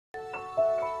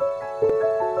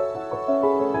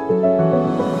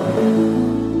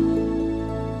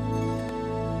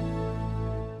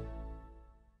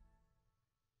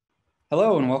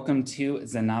Hello and welcome to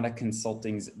Zenatta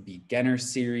Consulting's beginner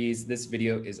series. This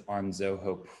video is on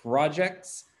Zoho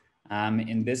Projects.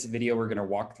 In this video, we're going to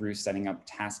walk through setting up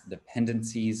task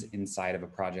dependencies inside of a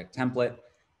project template.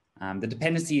 The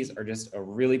dependencies are just a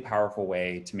really powerful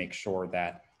way to make sure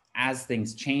that as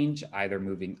things change, either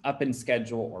moving up in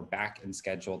schedule or back in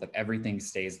schedule, that everything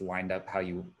stays lined up how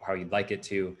you'd like it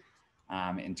to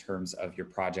in terms of your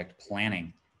project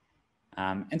planning.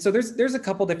 And so there's a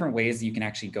couple different ways that you can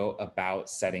actually go about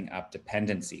setting up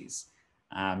dependencies.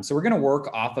 So we're going to work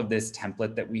off of this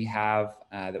template that we have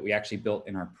that we actually built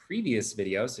in our previous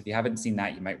video. So if you haven't seen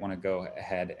that, you might want to go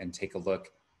ahead and take a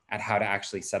look at how to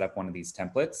actually set up one of these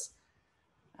templates.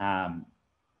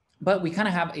 But we kind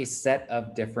of have a set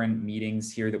of different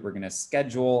meetings here that we're going to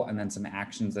schedule, and then some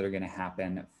actions that are going to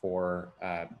happen for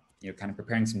kind of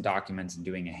preparing some documents and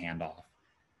doing a handoff.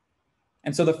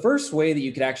 And so the first way that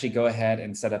you could actually go ahead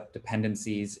and set up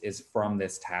dependencies is from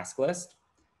this task list.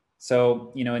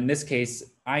 So, in this case,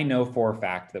 I know for a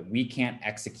fact that we can't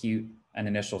execute an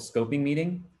initial scoping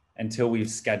meeting until we've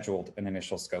scheduled an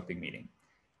initial scoping meeting.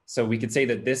 So we could say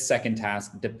that this second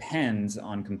task depends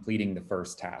on completing the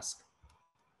first task.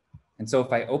 And so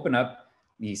if I open up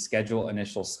the schedule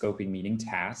initial scoping meeting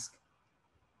task,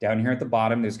 down here at the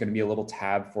bottom, there's going to be a little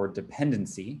tab for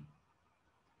dependency.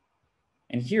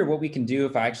 And here, what we can do,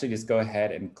 if I actually just go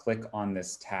ahead and click on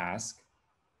this task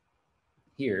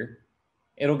here,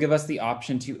 it'll give us the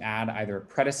option to add either a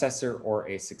predecessor or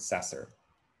a successor.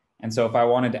 And so if I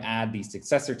wanted to add the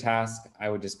successor task, I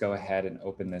would just go ahead and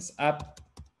open this up.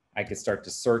 I could start to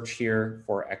search here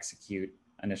for execute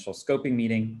initial scoping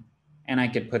meeting, and I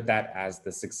could put that as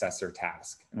the successor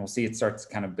task. And we'll see it starts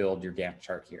to kind of build your Gantt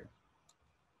chart here.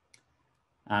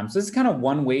 So this is kind of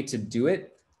one way to do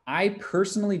it. I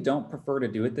personally don't prefer to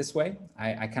do it this way.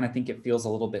 I kind of think it feels a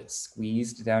little bit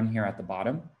squeezed down here at the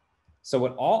bottom. So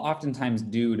what I'll oftentimes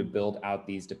do to build out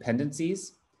these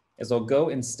dependencies is I'll go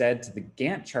instead to the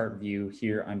Gantt chart view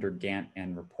here under Gantt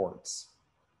and reports.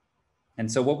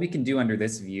 And so what we can do under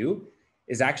this view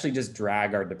is actually just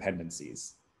drag our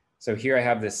dependencies. So here I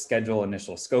have this schedule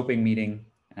initial scoping meeting,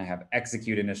 and I have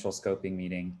execute initial scoping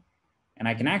meeting. And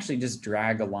I can actually just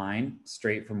drag a line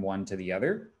straight from one to the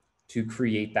other to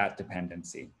create that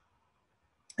dependency.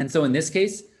 And so in this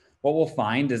case, what we'll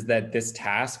find is that this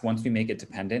task, once we make it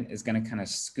dependent, is going to kind of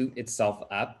scoot itself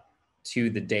up to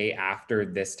the day after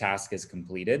this task is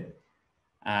completed.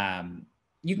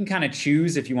 You can kind of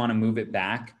choose if you want to move it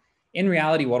back. In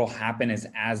reality, what will happen is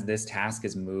as this task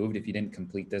is moved, if you didn't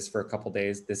complete this for a couple of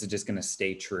days, this is just going to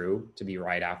stay true to be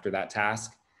right after that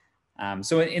task.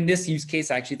 So in this use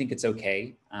case, I actually think it's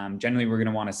okay. Generally, we're going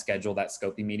to want to schedule that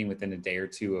scoping meeting within a day or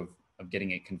two of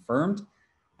getting it confirmed.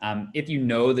 If you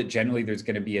know that generally there's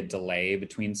going to be a delay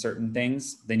between certain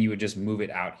things, then you would just move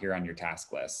it out here on your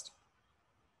task list.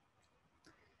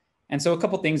 And so a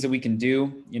couple things that we can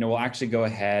do, we'll actually go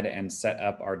ahead and set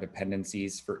up our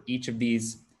dependencies for each of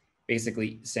these,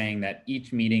 basically saying that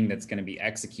each meeting that's going to be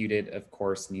executed, of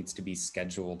course, needs to be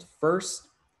scheduled first.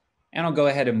 And I'll go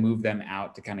ahead and move them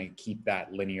out to kind of keep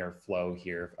that linear flow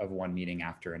here of one meeting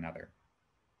after another.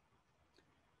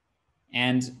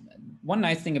 And one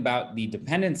nice thing about the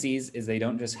dependencies is they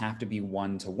don't just have to be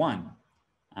one-to-one.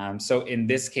 So in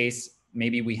this case,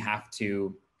 maybe we have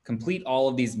to complete all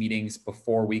of these meetings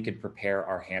before we could prepare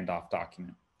our handoff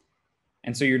document.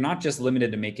 And so you're not just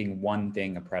limited to making one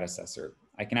thing a predecessor.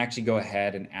 I can actually go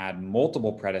ahead and add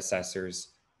multiple predecessors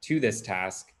to this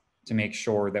task to make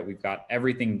sure that we've got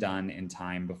everything done in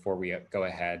time before we go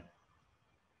ahead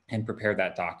and prepare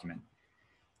that document.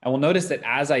 And we'll notice that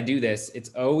as I do this, it's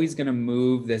always going to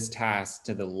move this task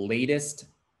to the latest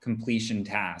completion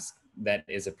task that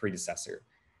is a predecessor.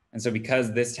 And so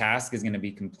because this task is going to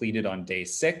be completed on day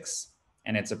 6,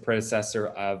 and it's a predecessor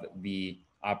of the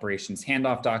operations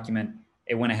handoff document,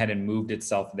 it went ahead and moved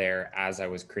itself there as I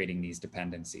was creating these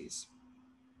dependencies.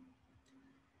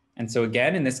 And so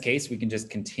again, in this case, we can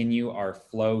just continue our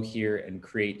flow here and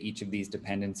create each of these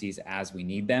dependencies as we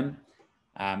need them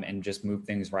and just move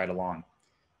things right along.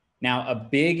 Now, a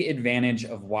big advantage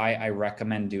of why I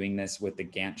recommend doing this with the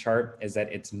Gantt chart is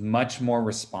that it's much more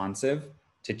responsive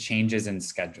to changes in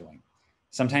scheduling.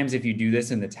 Sometimes if you do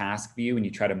this in the task view and you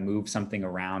try to move something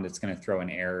around, it's going to throw an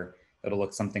error that'll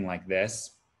look something like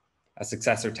this. A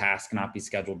successor task cannot be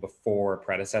scheduled before a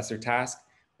predecessor task,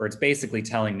 where it's basically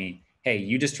telling me, hey,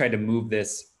 you just tried to move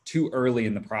this too early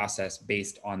in the process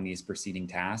based on these preceding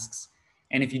tasks.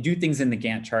 And if you do things in the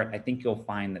Gantt chart, I think you'll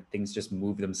find that things just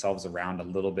move themselves around a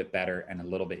little bit better and a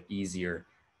little bit easier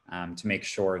to make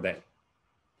sure that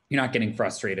you're not getting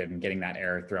frustrated and getting that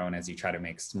error thrown as you try to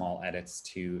make small edits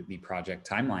to the project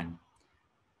timeline.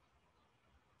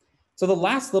 So the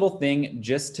last little thing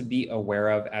just to be aware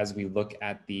of as we look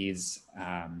at these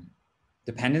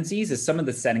dependencies is some of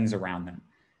the settings around them.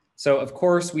 So of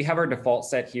course, we have our default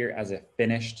set here as a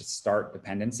finished start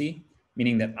dependency,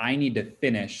 meaning that I need to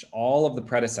finish all of the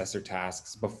predecessor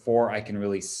tasks before I can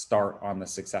really start on the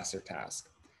successor task.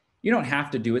 You don't have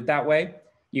to do it that way.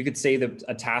 You could say that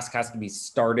a task has to be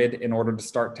started in order to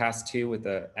start task 2 with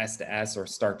the S to S or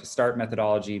start to start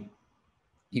methodology.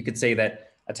 You could say that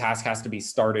a task has to be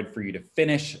started for you to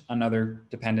finish another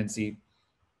dependency.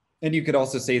 And you could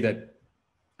also say that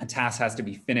a task has to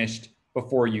be finished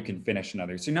before you can finish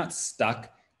another. So you're not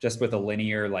stuck just with a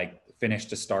linear like finish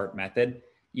to start method.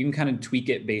 You can kind of tweak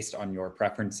it based on your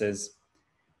preferences.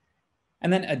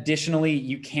 And then additionally,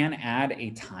 you can add a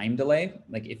time delay.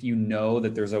 Like if you know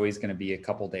that there's always going to be a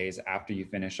couple days after you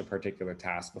finish a particular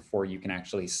task before you can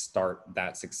actually start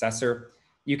that successor,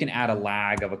 you can add a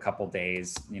lag of a couple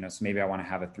days. So maybe I want to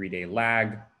have a 3-day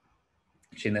lag.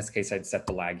 Actually, in this case, I'd set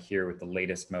the lag here with the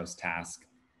latest most task.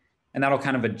 And that'll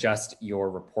kind of adjust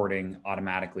your reporting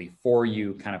automatically for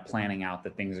you, kind of planning out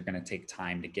that things are going to take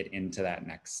time to get into that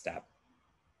next step.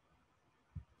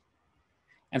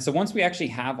 And so once we actually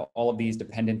have all of these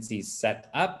dependencies set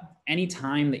up,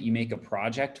 anytime that you make a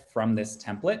project from this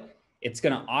template, it's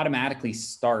going to automatically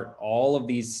start all of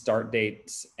these start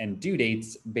dates and due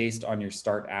dates based on your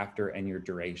start after and your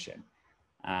duration.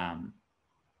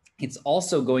 It's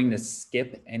also going to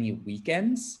skip any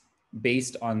weekends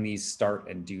based on these start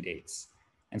and due dates.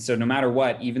 And so no matter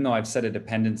what, even though I've set a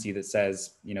dependency that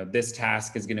says, this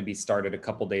task is going to be started a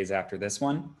couple days after this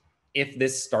one, if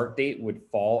this start date would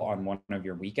fall on one of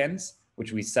your weekends,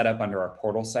 which we set up under our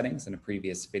portal settings in a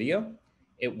previous video,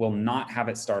 it will not have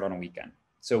it start on a weekend.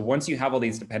 So once you have all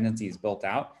these dependencies built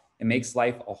out, it makes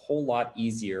life a whole lot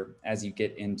easier as you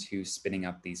get into spinning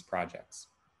up these projects.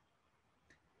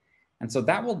 And so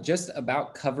that will just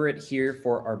about cover it here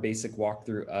for our basic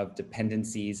walkthrough of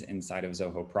dependencies inside of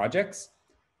Zoho Projects.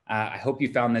 I hope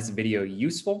you found this video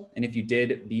useful. And if you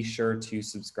did, be sure to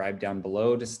subscribe down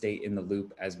below to stay in the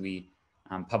loop as we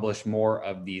publish more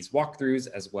of these walkthroughs,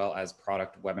 as well as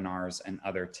product webinars and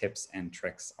other tips and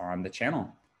tricks on the channel.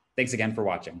 Thanks again for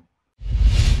watching.